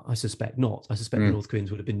 I suspect not. I suspect the North Koreans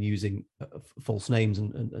would have been using false names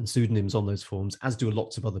and pseudonyms on those forums, as do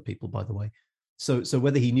lots of other people, by the way. So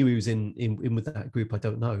whether he knew he was in with that group, I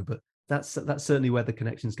don't know. But that's certainly where the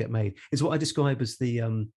connections get made. It's what I describe as the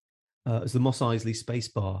Mos Eisley space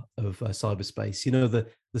bar of cyberspace.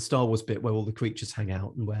 The Star Wars bit where all the creatures hang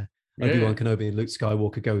out and where Obi-Wan Kenobi and Luke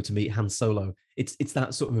Skywalker go to meet Han Solo. It's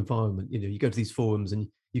that sort of environment. You go to these forums and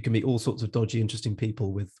you can meet all sorts of dodgy, interesting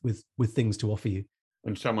people with things to offer you.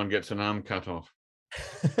 And someone gets an arm cut off.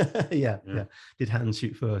 Yeah. Did Han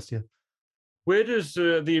shoot first? Yeah. Where does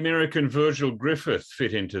the American Virgil Griffith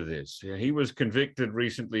fit into this? He was convicted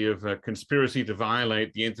recently of a conspiracy to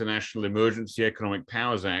violate the International Emergency Economic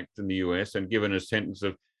Powers Act in the US and given a sentence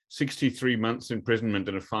of 63 months imprisonment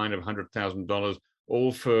and a fine of $100,000,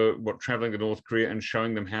 all for traveling to North Korea and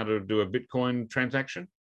showing them how to do a Bitcoin transaction?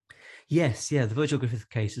 Yes, the Virgil Griffith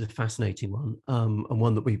case is a fascinating one, and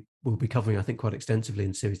one that we will be covering, I think, quite extensively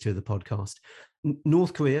in Series 2 of the podcast.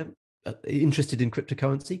 North Korea, interested in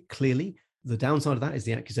cryptocurrency, clearly. The downside of that is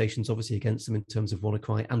the accusations, obviously, against them in terms of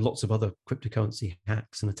WannaCry and lots of other cryptocurrency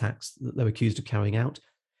hacks and attacks that they're accused of carrying out.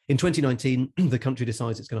 In 2019, the country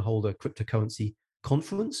decides it's going to hold a cryptocurrency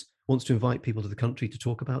conference, wants to invite people to the country to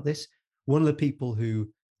talk about this. One of the people who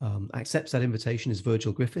accepts that invitation is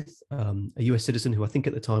Virgil Griffith, a US citizen who I think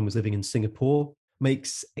at the time was living in Singapore,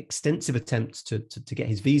 makes extensive attempts to get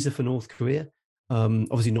his visa for North Korea.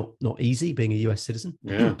 Obviously not easy being a US citizen.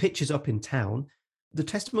 Yeah. Pitches up in town. The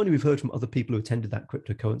testimony we've heard from other people who attended that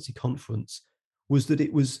cryptocurrency conference was that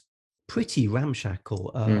it was pretty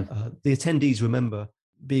ramshackle. The attendees remember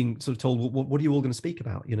being sort of told, well, what are you all going to speak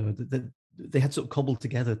about? They had sort of cobbled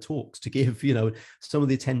together talks to give. Some of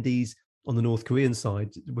the attendees on the North Korean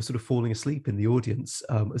side were sort of falling asleep in the audience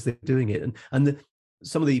as they're doing it. And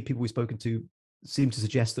some of the people we've spoken to seem to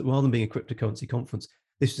suggest that rather than being a cryptocurrency conference,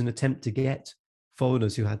 this was an attempt to get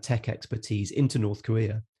foreigners who had tech expertise into North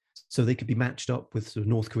Korea so they could be matched up with sort of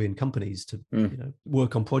North Korean companies to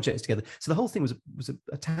work on projects together. So the whole thing was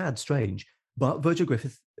a tad strange. But Virgil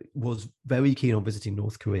Griffith was very keen on visiting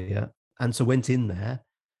North Korea and so went in there.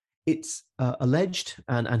 It's alleged,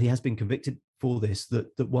 and he has been convicted for this,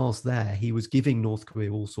 that whilst there, he was giving North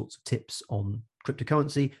Korea all sorts of tips on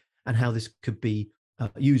cryptocurrency and how this could be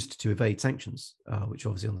used to evade sanctions, which are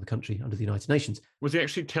obviously on the country under the United Nations. Was he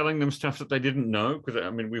actually telling them stuff that they didn't know? Because, I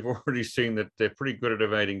mean, we've already seen that they're pretty good at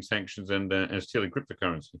evading sanctions and stealing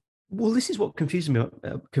cryptocurrency. Well, this is what confuses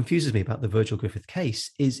me about the Virgil Griffith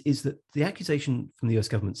case, is that the accusation from the US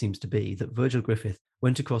government seems to be that Virgil Griffith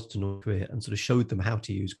went across to North Korea and sort of showed them how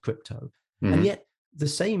to use crypto. Mm-hmm. And yet the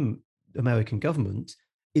same American government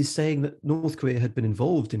is saying that North Korea had been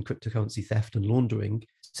involved in cryptocurrency theft and laundering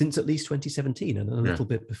since at least 2017 and a little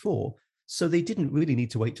bit before. So they didn't really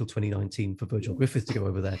need to wait till 2019 for Virgil Griffith to go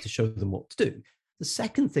over there to show them what to do. The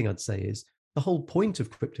second thing I'd say is the whole point of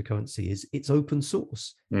cryptocurrency is it's open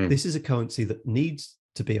source. This is a currency that needs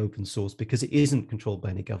to be open source because it isn't controlled by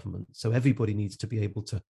any government. So everybody needs to be able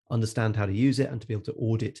to understand how to use it and to be able to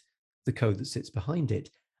audit the code that sits behind it.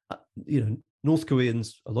 North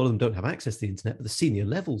Koreans, a lot of them don't have access to the internet, but the senior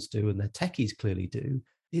levels do, and their techies clearly do.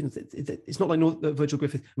 It's not like Virgil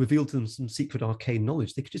Griffith revealed to them some secret arcane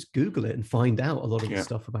knowledge. They could just Google it and find out a lot of the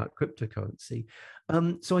stuff about cryptocurrency.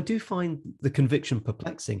 So I do find the conviction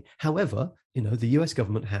perplexing. However, the US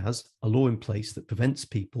government has a law in place that prevents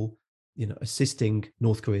people, assisting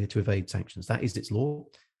North Korea to evade sanctions. That is its law.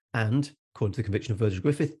 And according to the conviction of Virgil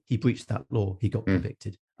Griffith, he breached that law. He got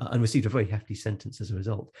convicted and received a very hefty sentence as a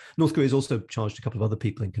result. North Korea has also charged a couple of other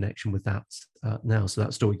people in connection with that now. So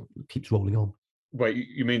that story keeps rolling on. Wait,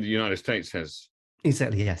 you mean the United States has?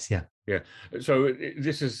 Exactly, yes, yeah. Yeah. So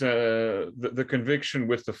this is the conviction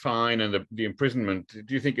with the fine and the imprisonment.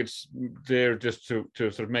 Do you think it's there just to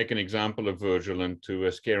sort of make an example of Virgil and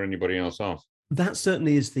to scare anybody else off? That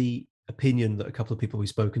certainly is the opinion that a couple of people we've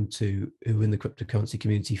spoken to who in the cryptocurrency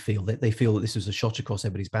community feel. That they feel that this was a shot across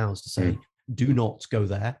everybody's bows to say, do not go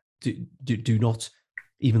there. Do not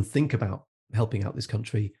even think about helping out this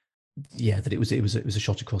country. Yeah, that it was a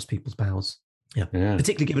shot across people's bows. Yeah.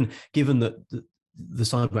 Particularly given that the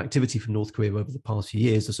cyber activity from North Korea over the past few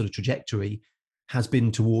years, the sort of trajectory has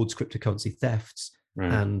been towards cryptocurrency thefts.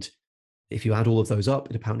 Right. And if you add all of those up,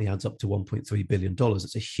 it apparently adds up to $1.3 billion.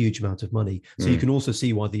 It's a huge amount of money. So you can also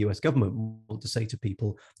see why the US government want to say to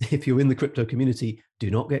people, if you're in the crypto community, do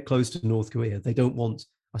not get close to North Korea. They don't want,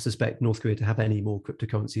 I suspect, North Korea to have any more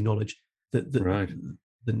cryptocurrency knowledge that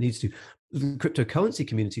needs to. The cryptocurrency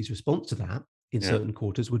community's response to that in certain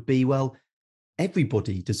quarters would be, well,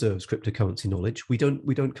 everybody deserves cryptocurrency knowledge. We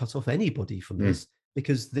don't cut off anybody from this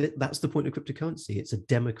because that's the point of cryptocurrency. It's a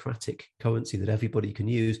democratic currency that everybody can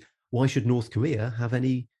use. Why should North Korea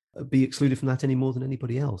be excluded from that any more than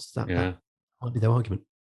anybody else? That might be their argument.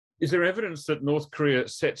 Is there evidence that North Korea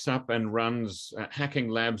sets up and runs hacking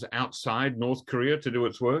labs outside North Korea to do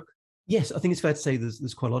its work? Yes, I think it's fair to say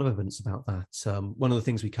there's quite a lot of evidence about that. One of the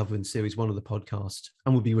things we cover in series 1 of the podcast,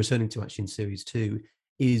 and we'll be returning to actually in series 2,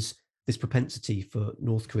 is this propensity for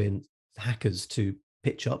North Korean hackers to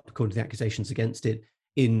pitch up, according to the accusations against it,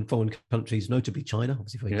 in foreign countries, notably China,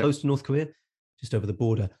 obviously very close to North Korea, just over the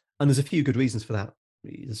border. And there's a few good reasons for that.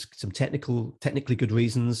 There's some technically good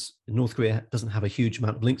reasons. North Korea doesn't have a huge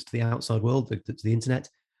amount of links to the outside world, to the internet.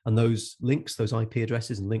 And those links, those IP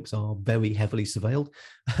addresses and links are very heavily surveilled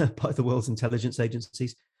by the world's intelligence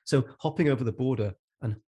agencies. So hopping over the border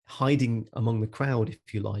and hiding among the crowd,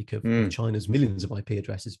 if you like, of China's millions of IP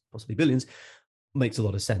addresses, possibly billions, makes a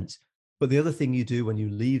lot of sense. But the other thing you do when you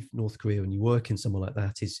leave North Korea and you work in somewhere like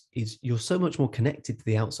that is you're so much more connected to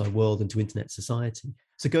the outside world and to internet society.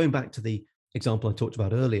 So going back to the example I talked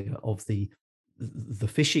about earlier of the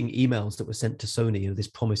phishing emails that were sent to Sony, this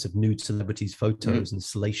promise of nude celebrities' photos and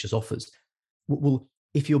salacious offers. Well,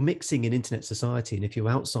 if you're mixing in internet society and if you're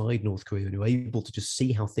outside North Korea and you're able to just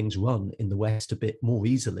see how things run in the West a bit more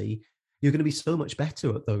easily, you're going to be so much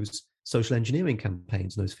better at those social engineering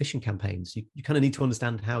campaigns and those phishing campaigns. You kind of need to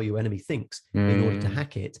understand how your enemy thinks in order to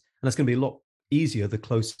hack it. And that's going to be a lot easier the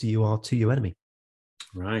closer you are to your enemy.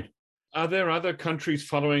 Right. Are there other countries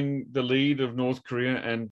following the lead of North Korea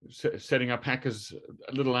and setting up hackers,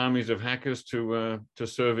 little armies of hackers to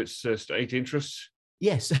serve its state interests?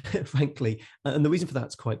 Yes, frankly. And the reason for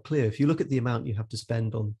that's quite clear. If you look at the amount you have to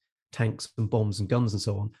spend on tanks and bombs and guns and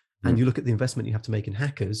so on, and you look at the investment you have to make in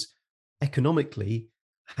hackers, economically,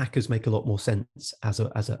 hackers make a lot more sense as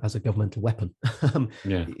a governmental weapon.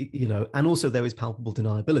 And also there is palpable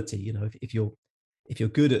deniability. If you're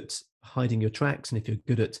good at hiding your tracks and if you're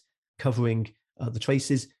good at covering the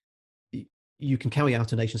traces, you can carry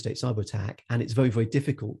out a nation-state cyber attack, and it's very, very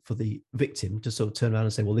difficult for the victim to sort of turn around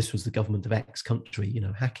and say, well, this was the government of X country,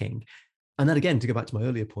 hacking. And then again, to go back to my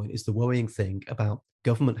earlier point, is the worrying thing about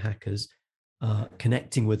government hackers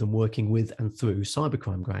connecting with and working with and through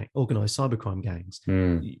organized cybercrime gangs.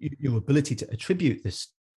 Your ability to attribute this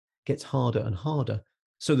gets harder and harder.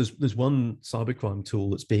 So there's one cybercrime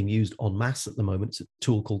tool that's being used en masse at the moment. It's a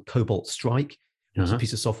tool called Cobalt Strike. It's a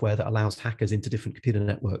piece of software that allows hackers into different computer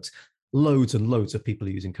networks. Loads and loads of people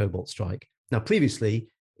are using Cobalt Strike. Now, previously,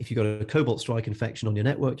 if you got a Cobalt Strike infection on your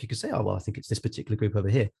network, you could say, oh, well, I think it's this particular group over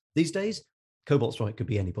here. These days, Cobalt Strike could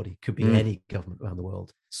be anybody, could be any government around the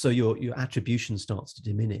world. So your attribution starts to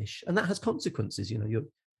diminish. And that has consequences. The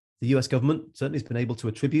US government certainly has been able to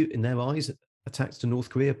attribute, in their eyes, attacks to North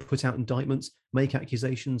Korea, put out indictments, make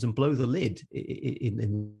accusations, and blow the lid,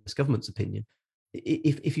 in this government's opinion.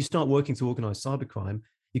 If you start working to organize cybercrime,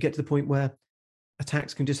 you get to the point where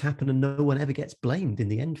attacks can just happen and no one ever gets blamed in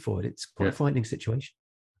the end for it. It's quite a frightening situation.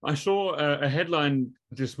 I saw a headline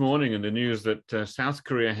this morning in the news that South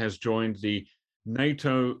Korea has joined the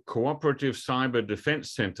NATO Cooperative Cyber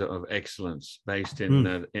Defense Center of Excellence based in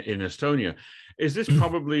Estonia. Is this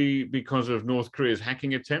probably because of North Korea's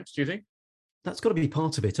hacking attempts, do you think? That's got to be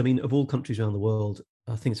part of it. I mean, of all countries around the world,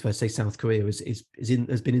 I think it's fair to say South Korea has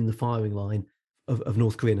been in the firing line of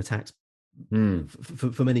North Korean attacks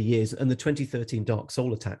for many years. And the 2013 Dark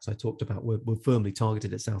Soul attacks I talked about were firmly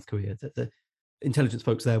targeted at South Korea. The intelligence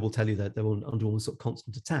folks there will tell you that they're under one sort of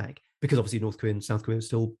constant attack because obviously North Korea and South Korea are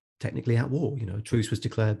still technically at war. A truce was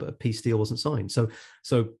declared, but a peace deal wasn't signed. So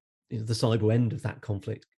the cyber end of that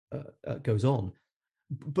conflict goes on.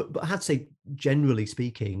 But I'd say, generally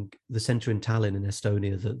speaking, the center in Tallinn in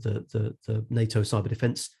Estonia, the NATO cyber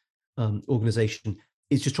defense organization,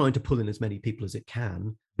 is just trying to pull in as many people as it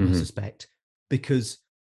can, I suspect, because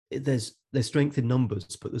there's strength in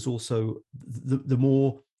numbers, but there's also the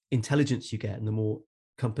more intelligence you get and the more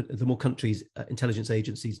countries, intelligence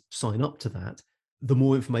agencies sign up to that, the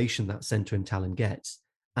more information that center in Tallinn gets.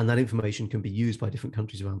 And that information can be used by different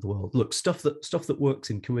countries around the world. Look, stuff that works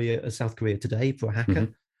in South Korea today for a hacker,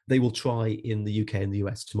 they will try in the UK and the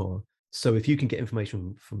US tomorrow. So if you can get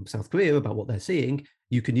information from South Korea about what they're seeing,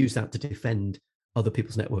 you can use that to defend other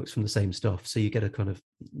people's networks from the same stuff. So you get a kind of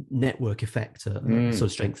network effect, sort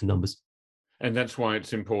of strength in numbers. And that's why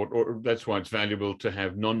it's important, or that's why it's valuable to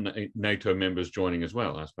have non-NATO members joining as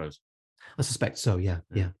well, I suppose. I suspect so, yeah.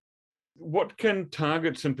 What can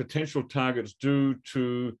targets and potential targets do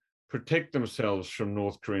to protect themselves from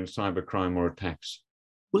North Korean cybercrime or attacks?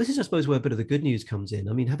 Well, this is, I suppose, where a bit of the good news comes in.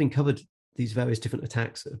 I mean, having covered these various different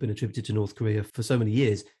attacks that have been attributed to North Korea for so many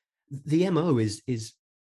years, the MO is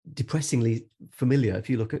depressingly familiar. If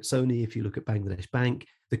you look at Sony, if you look at Bangladesh Bank,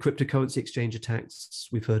 the cryptocurrency exchange attacks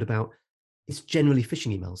we've heard about, it's generally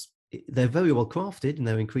phishing emails. They're very well crafted and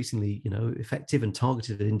they're increasingly, effective and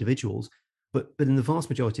targeted at individuals. But in the vast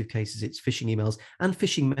majority of cases, it's phishing emails and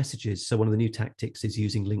phishing messages. So one of the new tactics is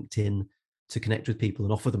using LinkedIn to connect with people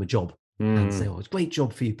and offer them a job and say, oh, it's a great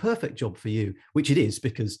job for you, perfect job for you, which it is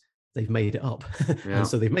because they've made it up. And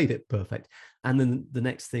so they've made it perfect. And then the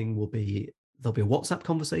next thing will be, there'll be a WhatsApp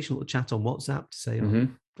conversation, a little chat on WhatsApp to say, oh,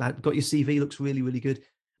 glad got your CV, looks really, really good.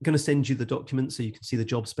 I'm going to send you the document so you can see the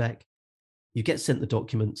job spec. You get sent the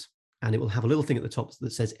document and it will have a little thing at the top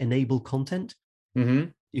that says enable content.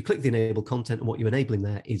 You click the enable content and what you're enabling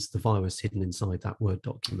there is the virus hidden inside that Word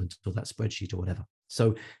document or that spreadsheet or whatever.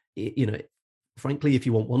 So, frankly, if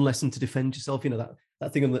you want one lesson to defend yourself,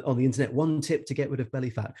 that thing on the internet, one tip to get rid of belly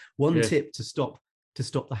fat, one tip to stop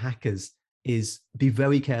the hackers is be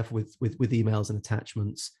very careful with emails and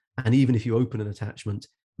attachments. And even if you open an attachment,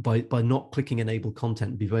 by not clicking enable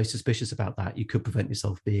content, be very suspicious about that. You could prevent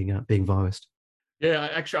yourself being virused. Yeah,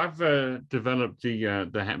 actually, I've developed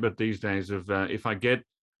the habit these days of if I get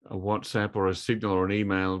a WhatsApp or a Signal or an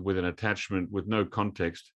email with an attachment with no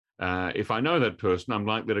context, if I know that person, I'm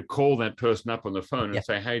likely to call that person up on the phone and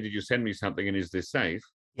say, hey, did you send me something and is this safe?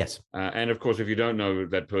 Yes. And of course, if you don't know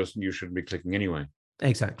that person, you shouldn't be clicking anyway.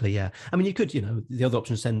 Exactly, yeah. I mean, you could, the other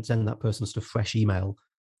option is send that person just a fresh email,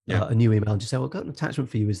 a new email, and just say, well, I've got an attachment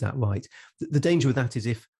for you, is that right? The danger with that is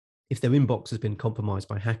if their inbox has been compromised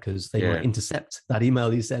by hackers, they might intercept that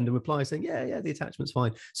email you send and reply saying, yeah, the attachment's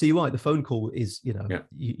fine. So you're right, the phone call is, you're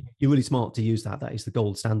really smart to use that. That is the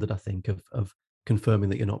gold standard, I think, of confirming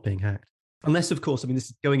that you're not being hacked. Unless, of course, I mean, this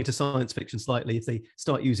is going into science fiction slightly, if they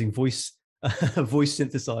start using voice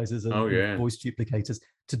synthesizers and voice duplicators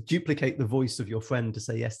to duplicate the voice of your friend to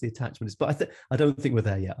say, yes, the attachment is, but I don't think we're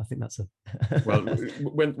there yet. I think that's well,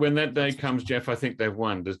 when that day comes, Jeff, I think they've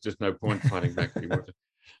won. There's just no point fighting back anymore.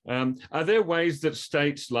 Are there ways that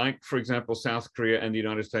states like, for example, South Korea and the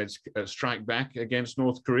United States strike back against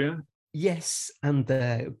North Korea? Yes, and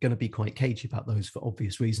they're going to be quite cagey about those for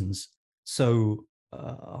obvious reasons. So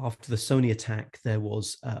after the Sony attack, there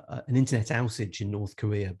was an internet outage in North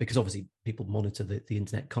Korea, because obviously people monitor the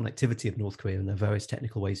internet connectivity of North Korea, and there are various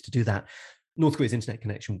technical ways to do that. North Korea's internet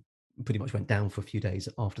connection pretty much went down for a few days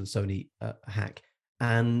after the Sony hack.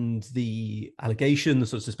 And the allegation, the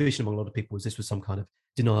sort of suspicion among a lot of people, was this was some kind of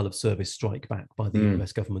denial of service strike back by the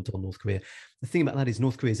US government on North Korea. The thing about that is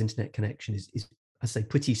North Korea's internet connection is I say,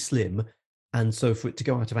 pretty slim. And so for it to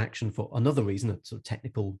go out of action for another reason, a sort of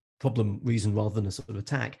technical problem reason rather than a sort of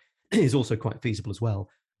attack, is also quite feasible as well.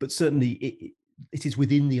 But certainly it is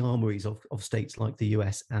within the armories of states like the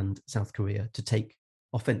US and South Korea to take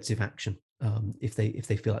offensive action if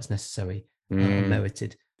they feel that's necessary and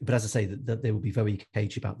merited. But as I say, that they will be very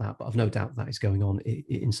cagey about that. But I've no doubt that is going on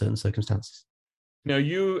in certain circumstances. Now,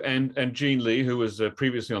 you and Gene Lee, who was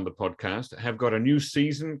previously on the podcast, have got a new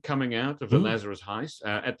season coming out of the Lazarus Heist.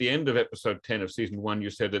 At the end of episode 10 of season 1, you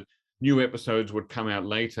said that new episodes would come out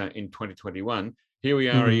later in 2021. Here we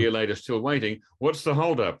are a year later, still waiting. What's the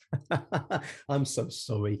holdup? I'm so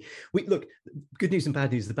sorry. Look, good news and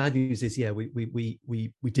bad news. The bad news is, we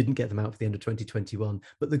didn't get them out for the end of 2021.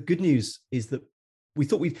 But the good news is that we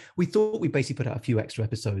thought we basically put out a few extra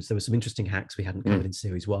episodes. There were some interesting hacks we hadn't covered in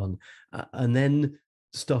series 1, and then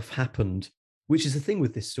stuff happened, which is the thing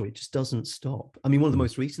with this story. It just doesn't stop. I mean, one of the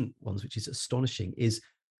most recent ones, which is astonishing, is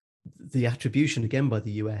the attribution again by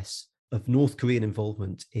the US of North Korean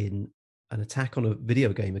involvement in an attack on a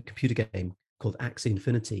video game, a computer game called Axie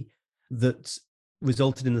Infinity, that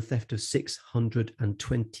resulted in the theft of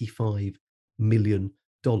 $625 million.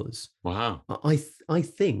 Wow! I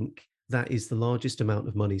think that is the largest amount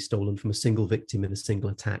of money stolen from a single victim in a single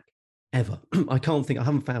attack ever. I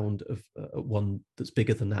haven't found one that's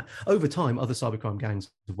bigger than that. Over time, other cybercrime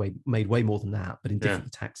gangs have made way more than that, but in different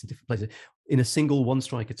attacks in different places. In a single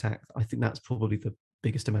one-strike attack, I think that's probably the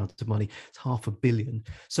biggest amount of money. It's $500 million.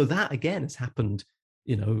 So that, again, has happened,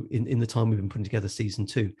 in the time we've been putting together season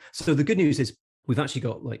 2. So the good news is we've actually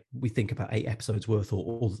got, we think about 8 episodes worth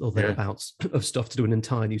or thereabouts of stuff to do an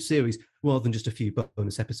entire new series, rather than just a few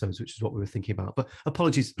bonus episodes, which is what we were thinking about. But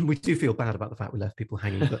apologies, we do feel bad about the fact we left people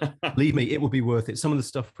hanging, but believe me, it will be worth it. Some of the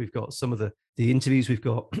stuff we've got, some of the interviews we've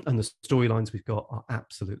got, and the storylines we've got are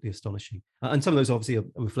absolutely astonishing. And some of those obviously are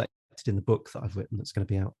reflected in the book that I've written that's going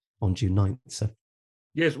to be out on June 9th. So.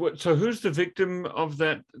 Yes. So who's the victim of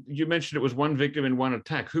that? You mentioned it was one victim in one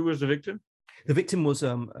attack. Who was the victim? The victim was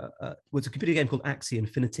a computer game called Axie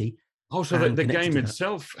Infinity. Oh, so the game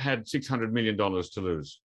itself had $600 million to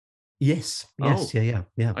lose. Yes. Yeah.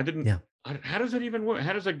 I didn't. Yeah. How does it even work?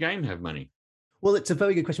 How does a game have money? Well, it's a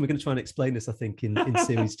very good question. We're going to try and explain this, I think, in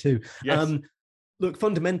series 2. Yes. Look,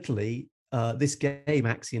 fundamentally, this game,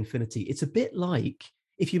 Axie Infinity, it's a bit like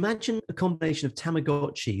if you imagine a combination of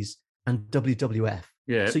Tamagotchis and WWF.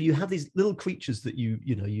 Yeah. So you have these little creatures that you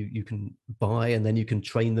can buy, and then you can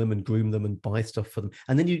train them and groom them and buy stuff for them.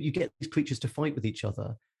 And then you get these creatures to fight with each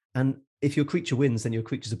other. And if your creature wins, then your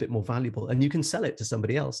creature's a bit more valuable, and you can sell it to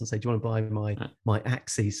somebody else and say, do you want to buy my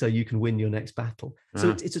Axie so you can win your next battle? So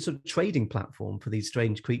it's a sort of trading platform for these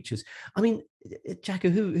strange creatures. I mean, Jacko,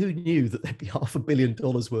 who knew that there'd be $500 million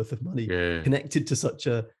worth of money connected to such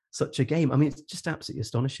a game? I mean, it's just absolutely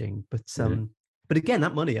astonishing. But again,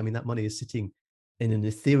 that money is sitting in an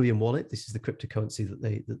Ethereum wallet. This is the cryptocurrency that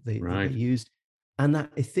they used. And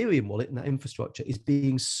that Ethereum wallet and that infrastructure is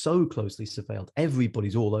being so closely surveilled.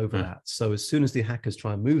 Everybody's all over that. So as soon as the hackers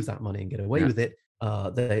try and move that money and get away with it,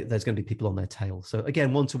 there's going to be people on their tail. So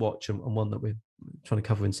again, one to watch and one that we're trying to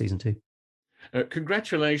cover in season 2.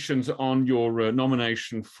 Congratulations on your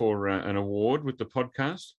nomination for an award with the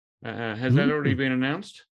podcast. Has that already been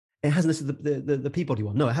announced? It hasn't. This is the Peabody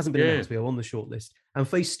one. No, it hasn't been announced. We are on the shortlist and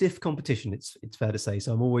face stiff competition. It's fair to say.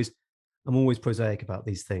 So I'm always prosaic about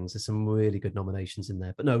these things. There's some really good nominations in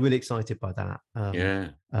there, but no, really excited by that.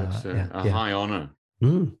 It's a high honor.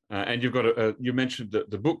 And you've got you mentioned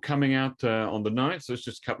the book coming out on the 9th, so it's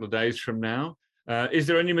just a couple of days from now. Is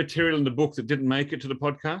there any material in the book that didn't make it to the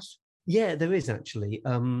podcast? Yeah, there is actually.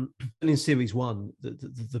 In series 1,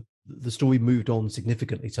 the story moved on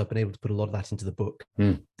significantly, so I've been able to put a lot of that into the book.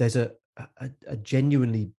 There's a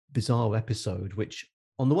genuinely bizarre episode, which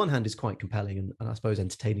on the one hand is quite compelling, and I suppose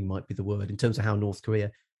entertaining might be the word, in terms of how North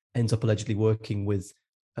Korea ends up allegedly working with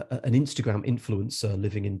an Instagram influencer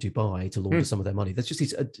living in Dubai to launder some of their money. There's just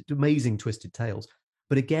these amazing twisted tales.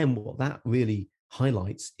 But again, what that really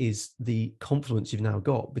highlights is the confluence you've now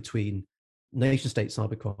got between nation-state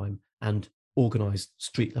cybercrime and organized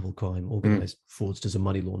street-level crime, organized fraudsters and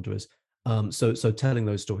money launderers. So telling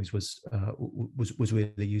those stories was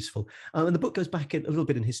really useful. And the book goes back a little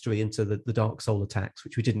bit in history into the Dark Soul attacks,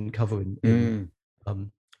 which we didn't cover in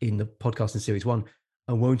the podcast in series 1.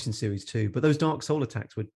 and won't in series 2. But those Dark Soul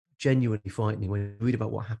attacks were genuinely frightening. When you read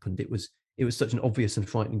about what happened, it was such an obvious and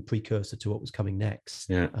frightening precursor to what was coming next.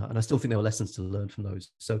 Yeah. And I still think there were lessons to learn from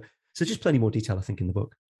those. So just plenty more detail, I think, in the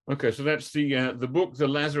book. Okay, so that's the book, The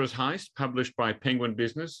Lazarus Heist, published by Penguin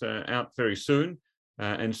Business, out very soon.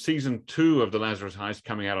 And season 2 of The Lazarus Heist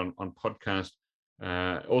coming out on podcast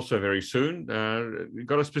also very soon.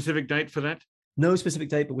 Got a specific date for that? No specific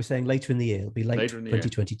date, but we're saying later in the year. It'll be late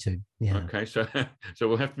 2022. Yeah. Okay, so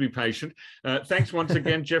we'll have to be patient. Thanks once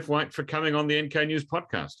again, Jeff White, for coming on the NK News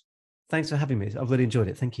podcast. Thanks for having me. I've really enjoyed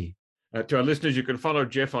it. Thank you. To our listeners, you can follow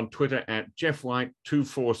Jeff on Twitter at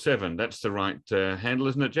JeffWhite247. That's the right handle,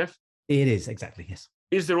 isn't it, Jeff? It is, exactly, yes.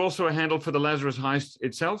 Is there also a handle for the Lazarus Heist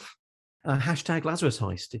itself? Hashtag Lazarus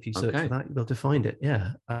Heist. If you search for that, you'll be able to find it.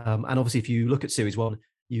 Yeah. And obviously, if you look at Series 1,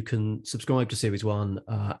 you can subscribe to Series 1,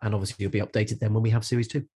 and obviously you'll be updated then when we have Series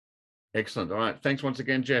 2. Excellent. All right. Thanks once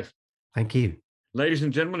again, Jeff. Thank you. Ladies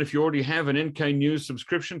and gentlemen, if you already have an NK News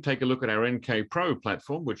subscription, take a look at our NK Pro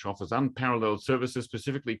platform, which offers unparalleled services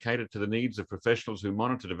specifically catered to the needs of professionals who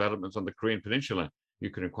monitor developments on the Korean Peninsula. You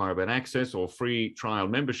can inquire about access or free trial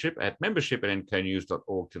membership at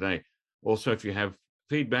membership@nknews.org today. Also, if you have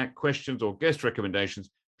feedback, questions, or guest recommendations,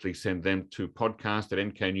 please send them to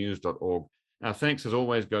podcast@nknews.org. Our thanks, as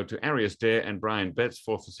always, go to Arius Dare and Brian Betts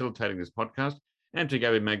for facilitating this podcast, and to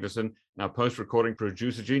Gavin Magnuson, our post-recording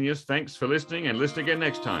producer genius. Thanks for listening, and listen again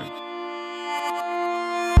next time.